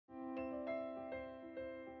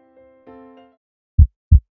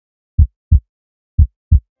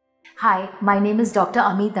Hi, my name is Dr.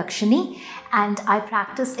 Amee Daxini and I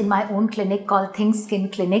practice in my own clinic called Think Skin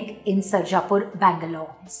Clinic in Sarjapur,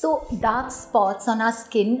 Bangalore. So dark spots on our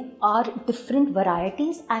skin are different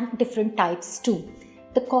varieties and different types too.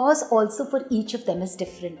 The cause also for each of them is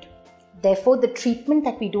different. Therefore, the treatment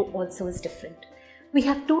that we do also is different. We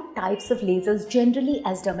have two types of lasers generally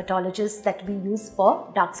as dermatologists that we use for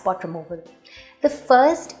dark spot removal. The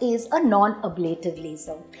first is a non-ablative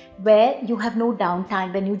laser where you have no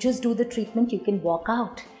downtime. When you just do the treatment, you can walk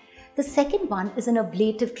out. The second one is an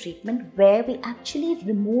ablative treatment where we actually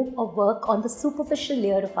remove or work on the superficial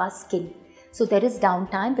layer of our skin. So there is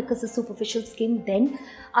downtime because the superficial skin then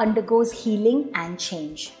undergoes healing and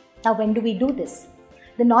change. Now, when do we do this?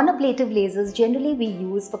 The non-ablative lasers generally we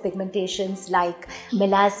use for pigmentations like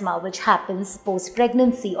melasma, which happens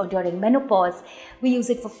post-pregnancy or during menopause. We use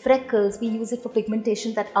it for freckles, we use it for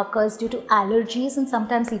pigmentation that occurs due to allergies and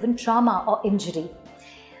sometimes even trauma or injury.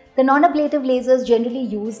 The non-ablative lasers generally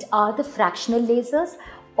used are the fractional lasers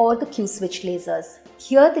or the Q-switch lasers.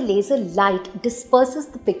 Here the laser light disperses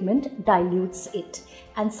the pigment, dilutes it,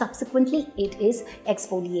 and subsequently it is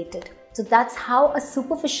exfoliated. So that's how a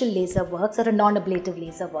superficial laser works or a non-ablative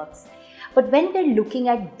laser works. But when we're looking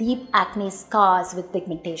at deep acne scars with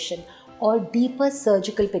pigmentation or deeper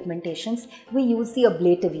surgical pigmentations, we use the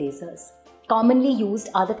ablative lasers. Commonly used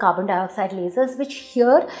are the carbon dioxide lasers, which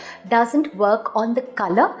here doesn't work on the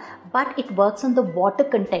color, but it works on the water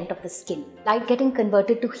content of the skin. Light getting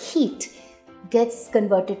converted to heat gets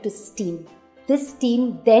converted to steam. This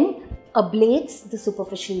steam then ablates the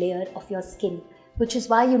superficial layer of your skin, which is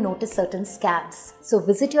why you notice certain scabs. So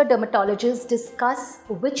visit your dermatologist, discuss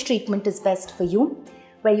which treatment is best for you.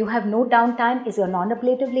 Where you have no downtime is your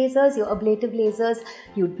non-ablative lasers. Your ablative lasers,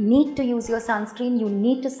 you need to use your sunscreen, you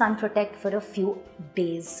need to sun protect for a few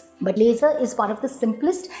days. But laser is one of the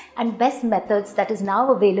simplest and best methods that is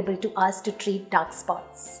now available to us to treat dark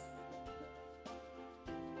spots.